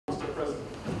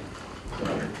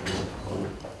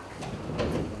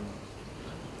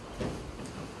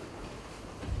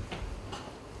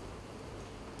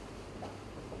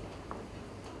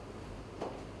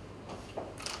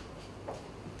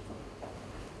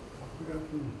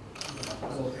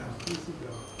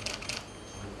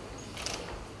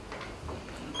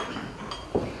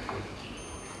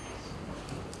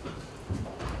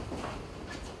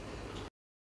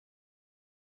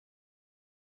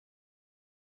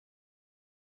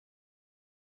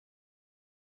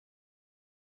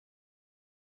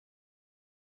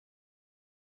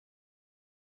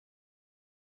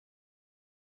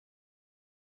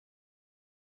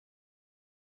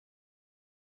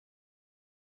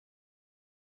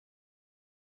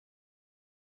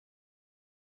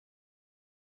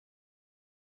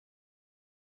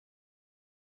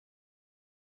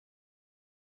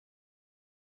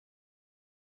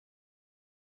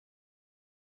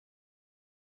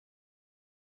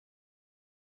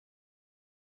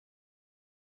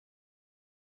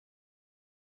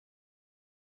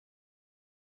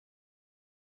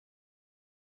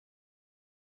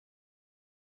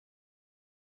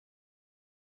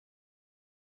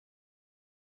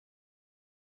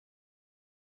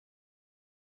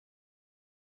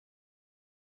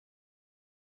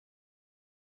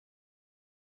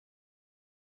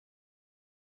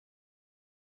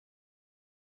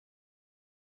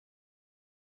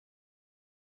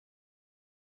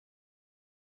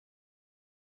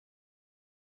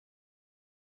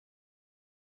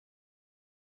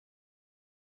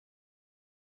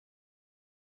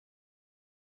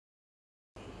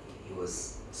He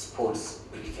was sports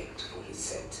prefect for his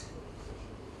set,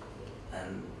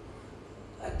 and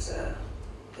at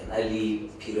an early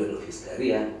period of his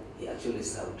career, he actually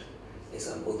served as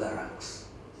an other ranks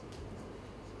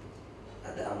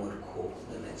at the Armored Corps,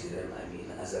 the Nigerian Army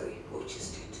in Azari, Bauchi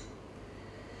State.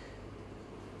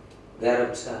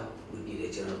 Thereafter,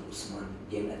 Brigadier General Usman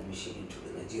gained admission into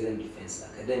the Nigerian Defense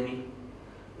Academy,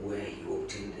 where he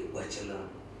obtained a bachelor,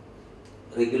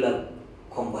 regular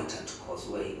combatant course,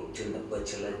 where he obtained a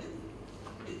bachelor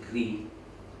degree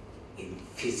in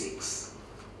physics,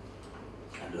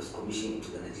 and was commissioned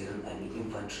into the Nigerian Army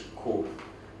Infantry Corps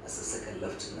as a second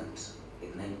lieutenant in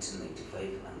 1995,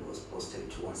 and was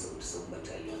posted to 177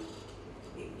 Battalion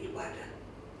in Ibadan.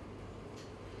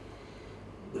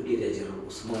 Brigadier General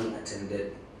Usman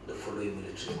attended the following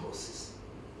military courses: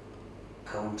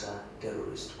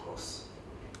 counter-terrorist course,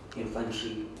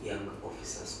 infantry young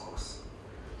officers course,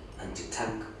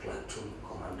 anti-tank platoon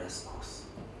commanders course,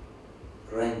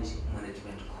 range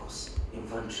management course,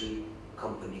 infantry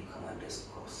company commanders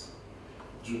course,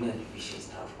 junior division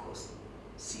staff course,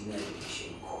 senior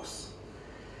division course.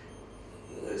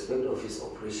 In respect of his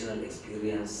operational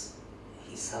experience,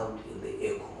 he served in the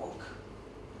Air Command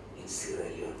in Sierra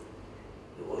Leone.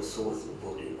 He also was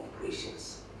involved in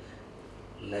operations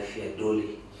Lafia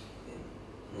Doli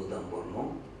in northern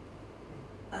Borno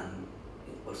and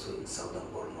also in southern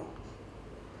Borno.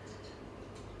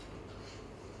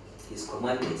 His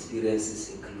command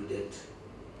experiences included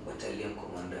Battalion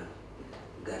Commander,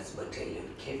 Guards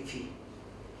Battalion Kefi.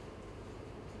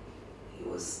 He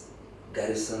was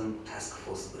Garrison Task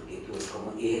Force Brigade. He was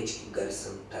AHQ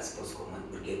Garrison Task Force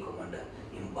Brigade Commander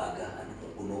in Baga and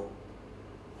Muguno,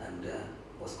 and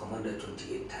was Commander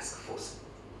 28 Task Force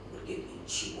Brigade in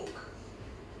Chibok.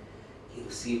 He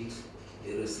received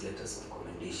various letters of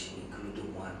commendation,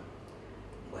 including one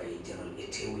by General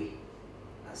Etewe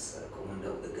as Commander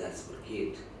of the Guards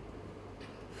Brigade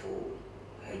for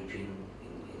helping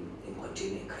in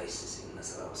containing crisis in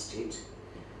Nasarawa State.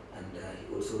 And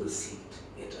he also received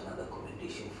yet another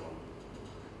commendation from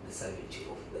the Serving Chief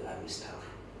of the Army Staff,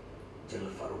 General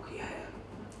Faruk Yahaya,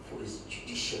 for his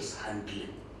judicious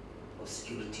handling of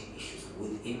security issues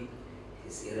within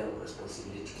his area of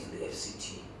responsibility in the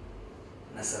FCT,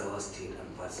 Nasarawa State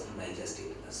and parts of Niger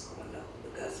State as Commander of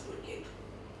the Guards Brigade.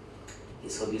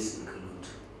 His hobbies include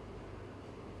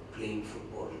playing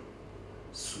football,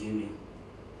 swimming,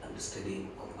 and studying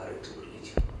comparative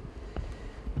religion.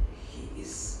 He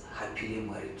is happily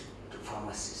married to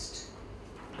pharmacist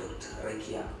Dr.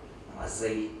 Rekiya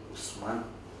Usman,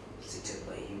 seated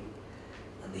by him,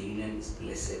 and the union is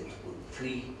blessed with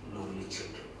 3 lovely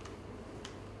children: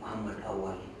 Muhammad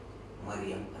Awal,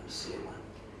 Mariam, and Suleiman.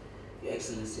 Your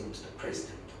Excellency, Mr.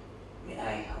 President, may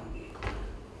I humbly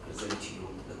present to you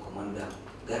the Commander,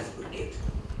 Guards Brigade,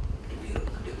 to be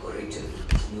decorated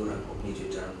with his new rank of Major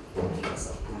General. He was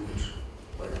approved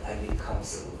by the Army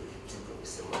Council on the 15th of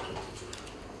December 2022.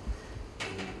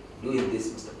 In doing this,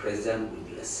 Mr. President will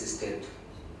be assisted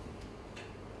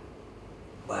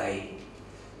by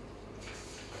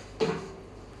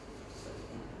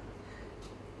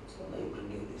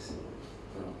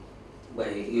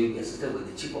you will be assisted by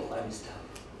the Chief of Army Staff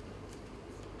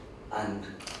and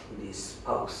the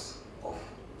spouse of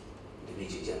the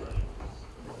Major General.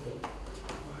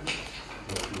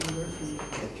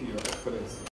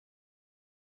 Excellency.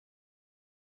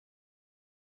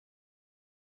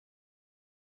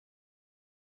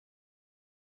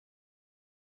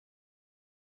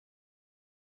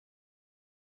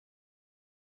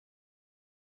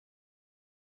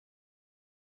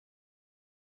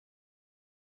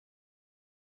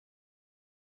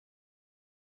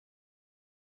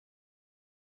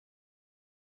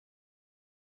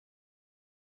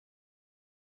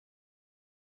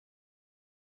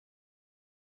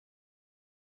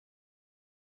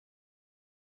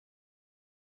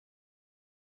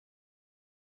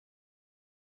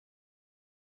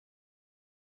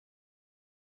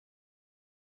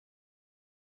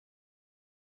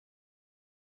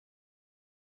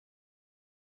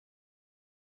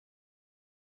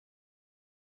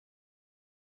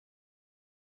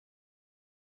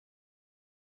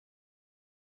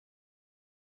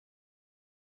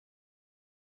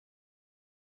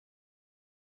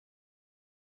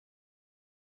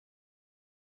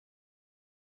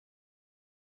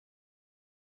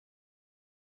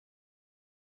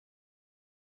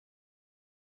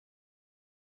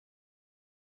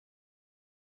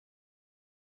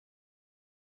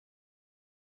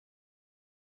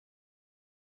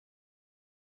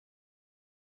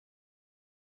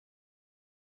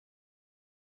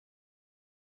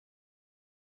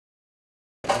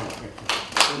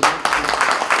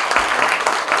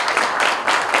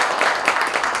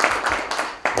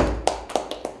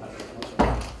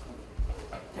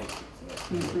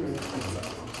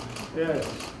 Yes.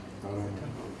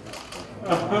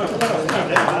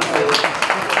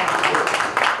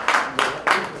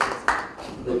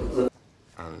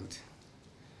 And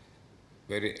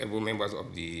very able members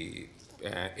of the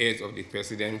aides of the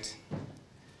president,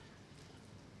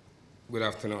 good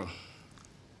afternoon.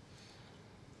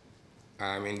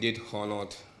 I am indeed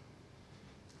honored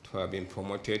to have been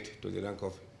promoted to the rank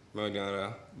of Major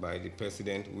General by the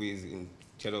president, who is in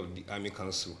charge of the Army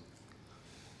Council.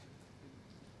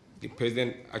 The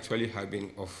president actually has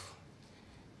been of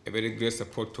a very great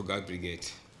support to Guard Brigade.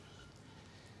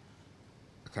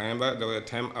 I can remember there was a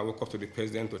time I woke up to the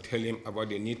president to tell him about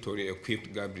the need to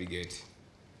re-equip Guard Brigade.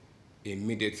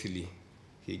 Immediately,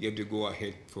 he gave the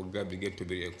go-ahead for Guard Brigade to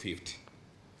be re-equipped.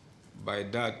 By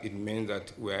that, it means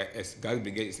that Guard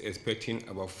Brigade is expecting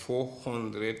about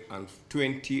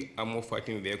 420 armored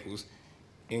fighting vehicles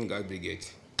in Guard Brigade.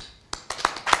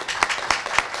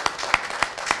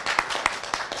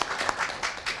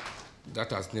 That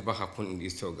has never happened in the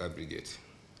history of Guard Brigade.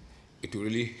 It will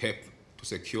really help to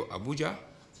secure Abuja,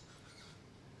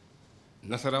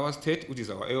 Nasarawa State, which is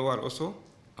our AOR also,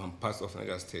 and parts of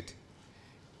Niger State.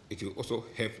 It will also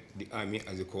help the Army,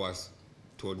 as the COAS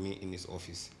told me in his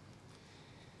office.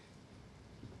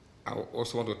 I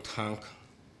also want to thank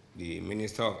the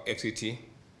Minister of FCT,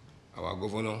 our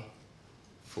Governor,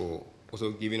 for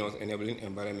also giving us enabling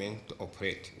environment to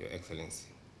operate, Your Excellency.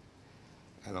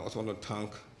 And I also want to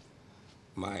thank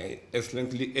my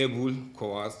excellently able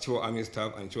COAS, Cho Army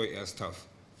staff and Cho Air staff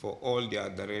for all their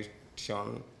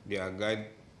direction, their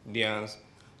guidance,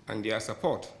 and their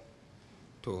support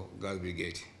to Guard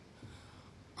Brigade.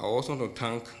 I also want to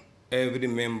thank every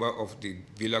member of the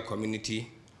Villa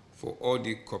community for all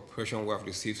the cooperation we have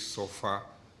received so far,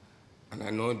 and I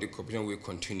know the cooperation will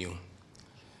continue.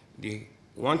 The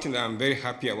one thing that I'm very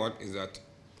happy about is that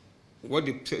what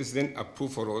the President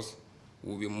approved for us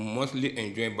will be mostly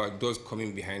enjoyed by those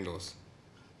coming behind us.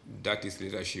 That is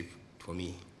leadership for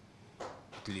me,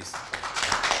 at least.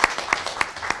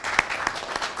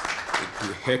 It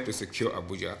will help to secure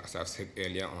Abuja, as I've said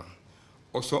earlier on.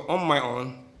 Also, on my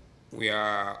own, we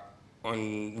are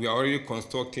already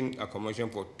constructing accommodation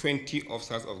for 20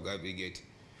 officers of Guard Brigade.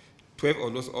 12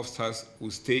 of those officers will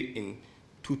stay in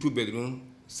two-bedroom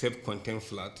self-contained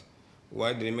flat,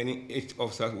 while the remaining 8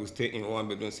 officers will stay in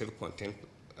one-bedroom self-contained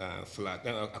flat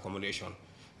accommodation.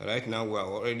 Right now, we are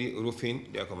already roofing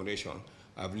the accommodation.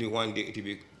 I believe one day it will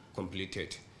be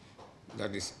completed.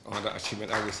 That is another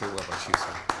achievement I will say we have achieved.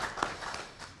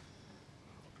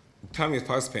 Time is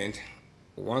fast spent.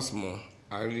 Once more,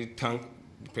 I really thank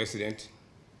the President.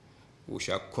 We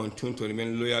shall continue to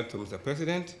remain loyal to Mr.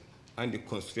 President and the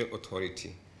constitutional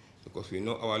authority, because we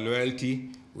know our loyalty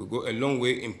will go a long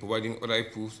way in providing other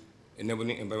people's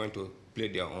enabling environment to play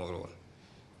their own role.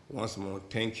 Once more,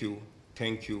 thank you,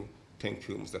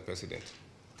 Mr. President.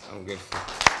 I'm grateful.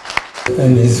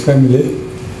 And his family.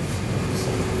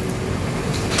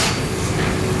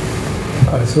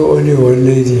 I saw only one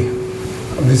lady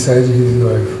beside his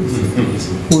wife.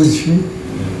 Who is she?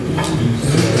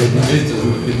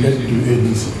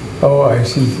 Oh, I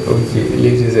see. Okay,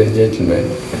 ladies and gentlemen.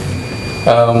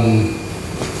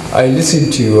 I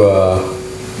listened to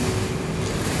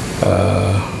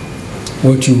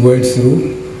what you went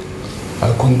through.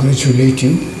 I congratulate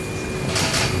you.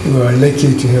 You are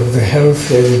lucky to have the health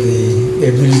and the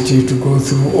ability to go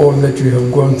through all that you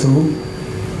have gone through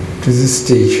to this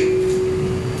stage.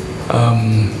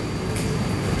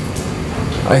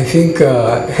 I think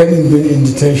having been in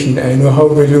detention, I know how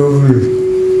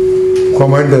valuable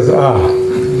commanders are.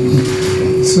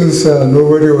 Since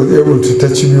nobody was able to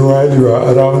touch me while you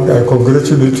are around, I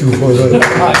congratulate you for that.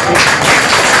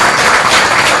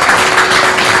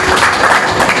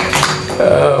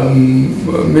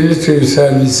 Military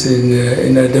service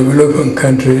in a developing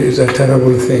country is a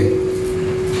terrible thing.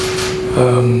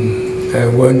 I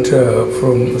went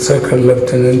from second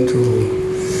lieutenant to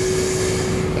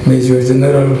Major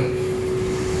General,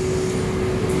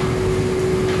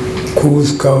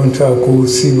 coups,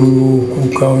 counter-coups, civil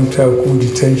coup, counter-coup,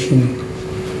 detention.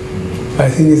 I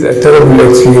think it's a terrible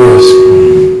experience.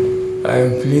 I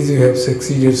am pleased you have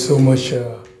succeeded so much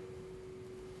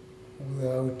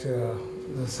without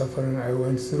the suffering I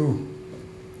went through.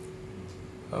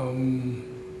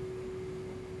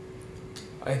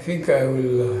 I think I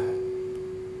will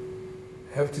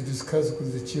have to discuss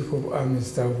with the Chief of Army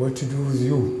Staff what to do with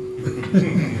you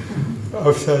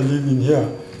after leaving here,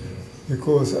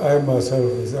 because I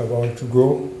myself is about to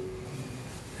go,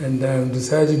 and I'm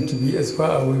deciding to be as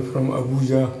far away from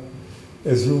Abuja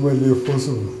as humanly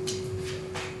possible.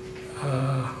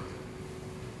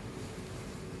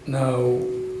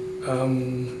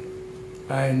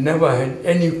 I never had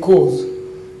any cause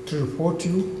to report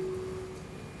you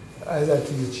either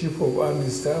to the Chief of Army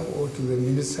Staff or to the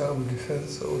Minister of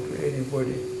Defense or to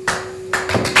anybody.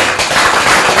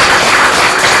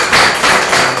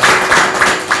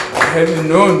 Having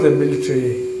known the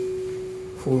military,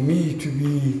 for me to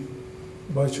be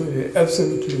virtually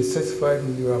absolutely satisfied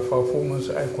with your performance,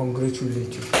 I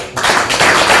congratulate you.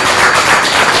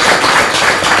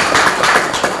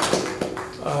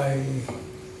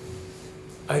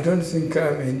 I don't think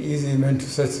I'm an easy man to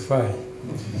satisfy.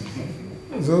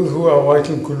 Those who are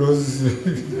watching close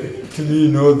to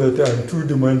me know that I'm too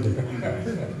demanding.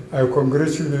 I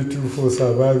congratulate you for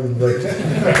surviving that.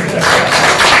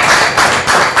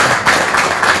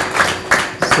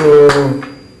 So,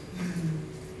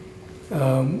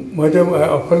 Madam, I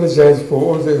apologize for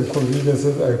all the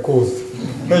inconveniences I caused.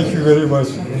 Thank you very much.